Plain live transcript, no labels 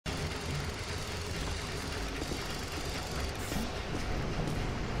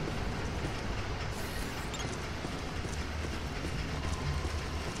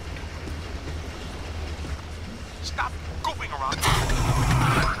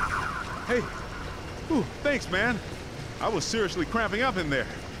Hey. Ooh, thanks, man. I was seriously cramping up in there.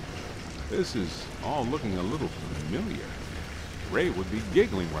 This is all looking a little familiar. Ray would be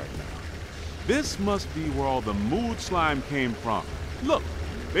giggling right now. This must be where all the mood slime came from. Look,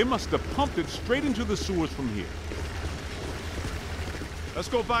 they must have pumped it straight into the sewers from here. Let's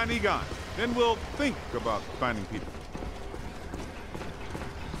go find Egon. Then we'll think about finding people.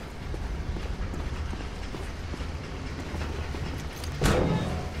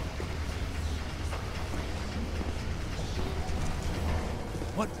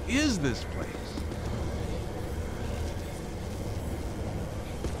 What is this place?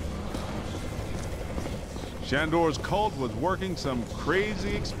 Shandor's cult was working some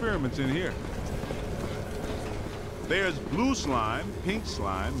crazy experiments in here. There's blue slime, pink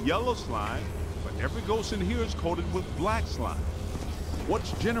slime, yellow slime, but every ghost in here is coated with black slime.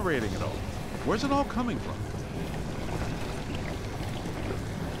 What's generating it all? Where's it all coming from?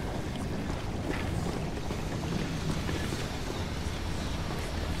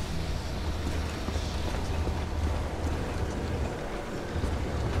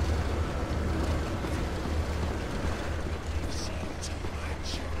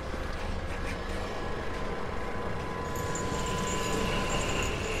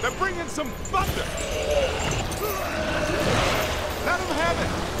 They're bringing some thunder! Let them have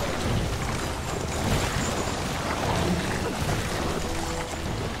it!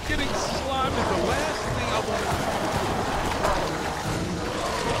 Getting slime is the last thing I want to do.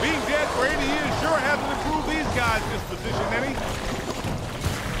 Being dead for 80 years sure hasn't improved these guys' disposition any.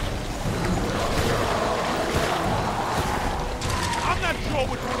 I'm not sure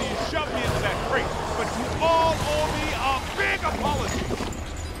which one of you shoved me into that crate, but you all owe me a big apology.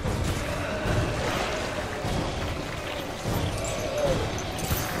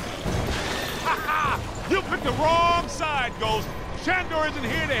 You picked the wrong side, Ghost. Shandor isn't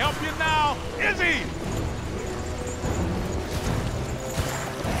here to help you now, is he?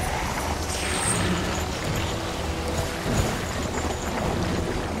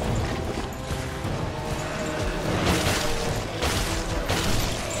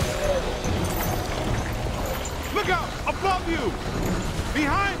 Look out! Above you!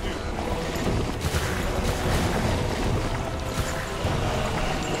 Behind you!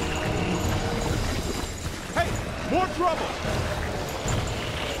 More trouble!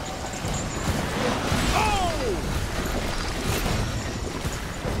 Oh!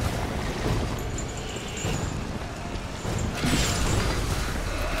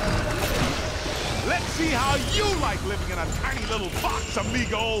 Let's see how you like living in a tiny little box,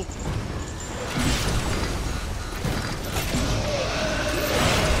 amigo!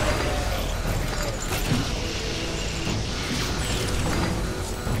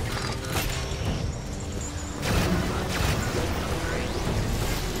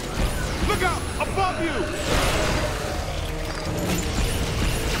 Look out! Above you!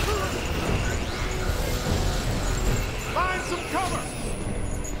 Find some cover!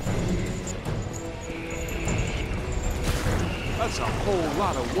 That's a whole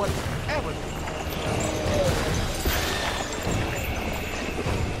lot of whatever.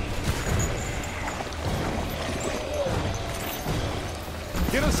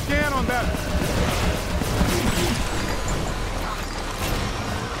 Get a scan on that.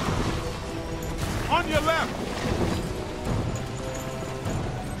 On your left.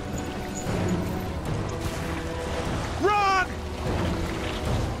 Run!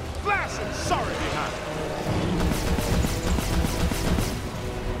 Blasted sorry behind.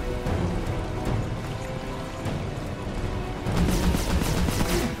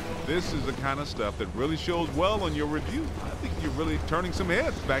 This is the kind of stuff that really shows well on your review. I think you're really turning some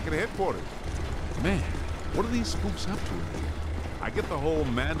heads back at headquarters. Man, what are these spooks up to in here? I get the whole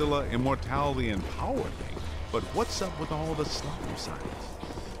Mandala immortality and power thing, but what's up with all the slime signs?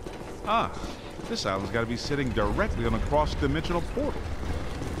 Ah, this island's got to be sitting directly on a cross-dimensional portal.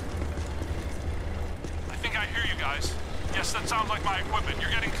 I think I hear you guys. Yes, that sounds like my equipment. You're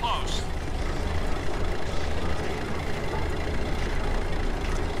getting close.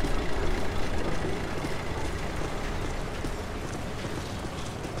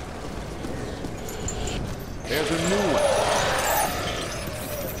 There's a new one.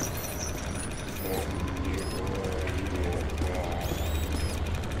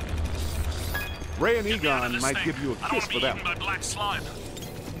 Ray and Egon might give you a kiss for that one. Black slime.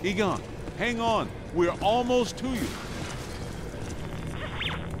 Egon, hang on. We're almost to you.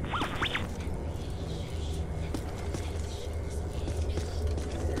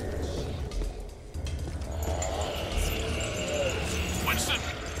 Winston,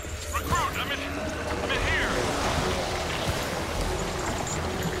 recruit, I'm in here.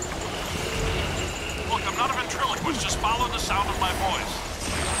 not a ventriloquist. Just follow the sound of my voice.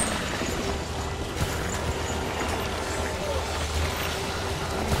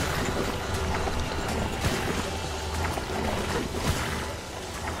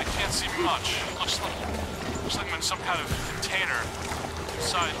 I can't see much. Looks like I'm in some kind of container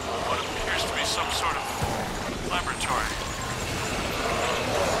inside what appears to be some sort of laboratory.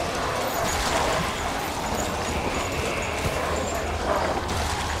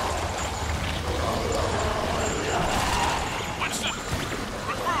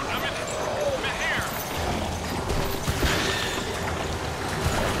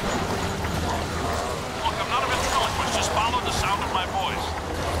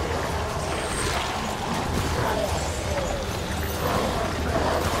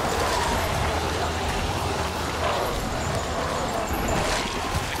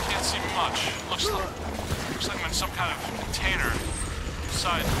 Looks like I'm in some kind of container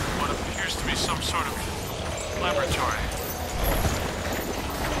inside what appears to be some sort of laboratory.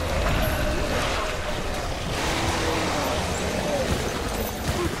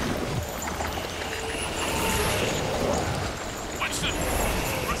 Winston!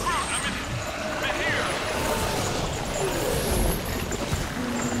 Recruit! I'm in here!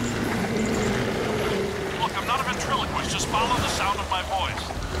 Look, I'm not a ventriloquist. Just follow the sound of my voice.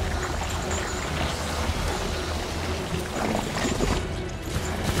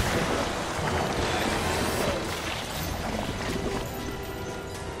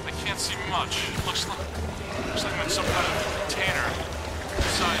 Much. Looks like I'm in some kind of container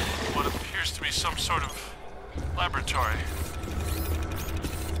inside what appears to be some sort of laboratory.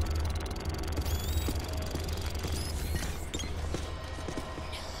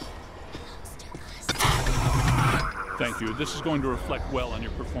 Thank you. This is going to reflect well on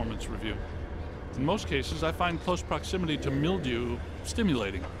your performance review. In most cases, I find close proximity to mildew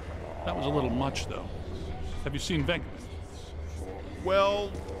stimulating. That was a little much, though. Have you seen Venkman? Well,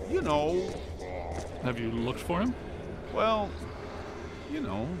 you know. Have you looked for him? Well, you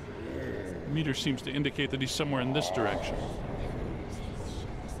know. The meter seems to indicate that he's somewhere in this direction.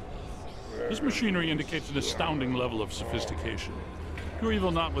 This machinery indicates an astounding level of sophistication. Pure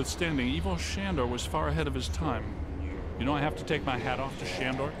evil notwithstanding, Ivo Shandor was far ahead of his time. You know, I have to take my hat off to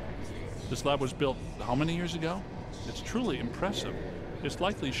Shandor. This lab was built how many years ago? It's truly impressive. It's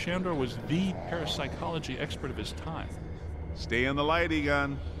likely Shandor was the parapsychology expert of his time. Stay in the light,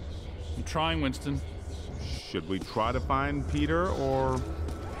 Egon. I'm trying, Winston. Should we try to find Peter, or...?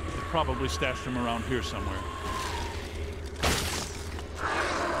 They probably stashed him around here somewhere.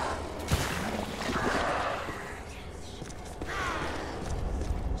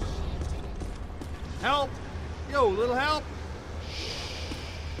 Help! Yo, little help!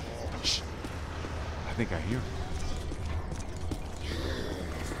 Shh. I think I hear him.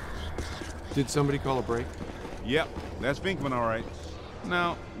 Did somebody call a break? Yep, that's Venkman, all right.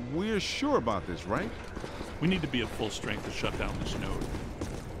 Now, we're sure about this, right? We need to be at full strength to shut down this node.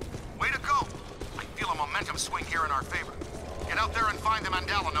 Way to go! I feel a momentum swing here in our favor. Get out there and find the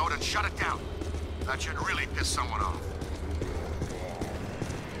Mandala node and shut it down. That should really piss someone off.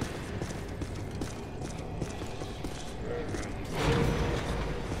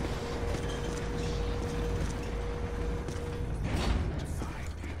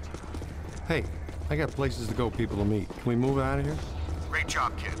 Hey, I got places to go, people to meet. Can we move out of here? Great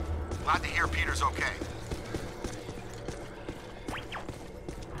job, kid. Glad to hear Peter's okay.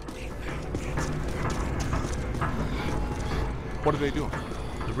 What are they doing?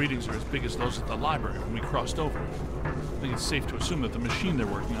 The readings are as big as those at the library when we crossed over. I think it's safe to assume that the machine they're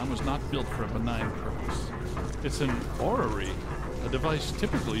working on was not built for a benign purpose. It's an orrery, a device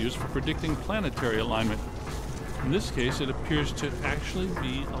typically used for predicting planetary alignment. In this case, it appears to actually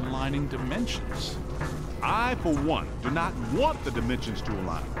be aligning dimensions. I, for one, do not want the dimensions to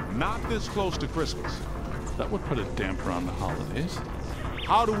align. Not this close to Christmas. That would put a damper on the holidays.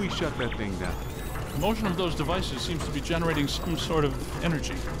 How do we shut that thing down? The motion of those devices seems to be generating some sort of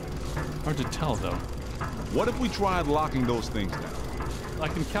energy. Hard to tell, though. What if we tried locking those things down? I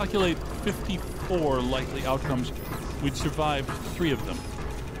can calculate 54 likely outcomes. We'd survive 3 of them.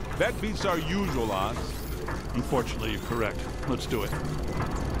 That beats our usual odds. Unfortunately, you're correct. Let's do it.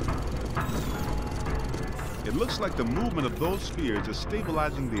 It looks like the movement of those spheres is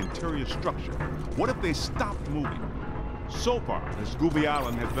stabilizing the interior structure. What if they stopped moving? So far, this Gooby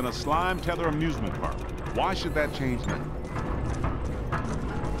Island has been a slime tether amusement park. Why should that change now?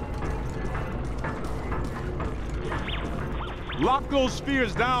 Lock those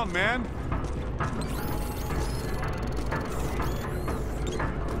spheres down, man!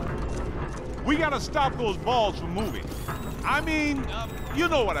 We gotta stop those balls from moving. I mean, you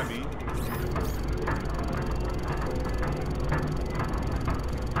know what I mean.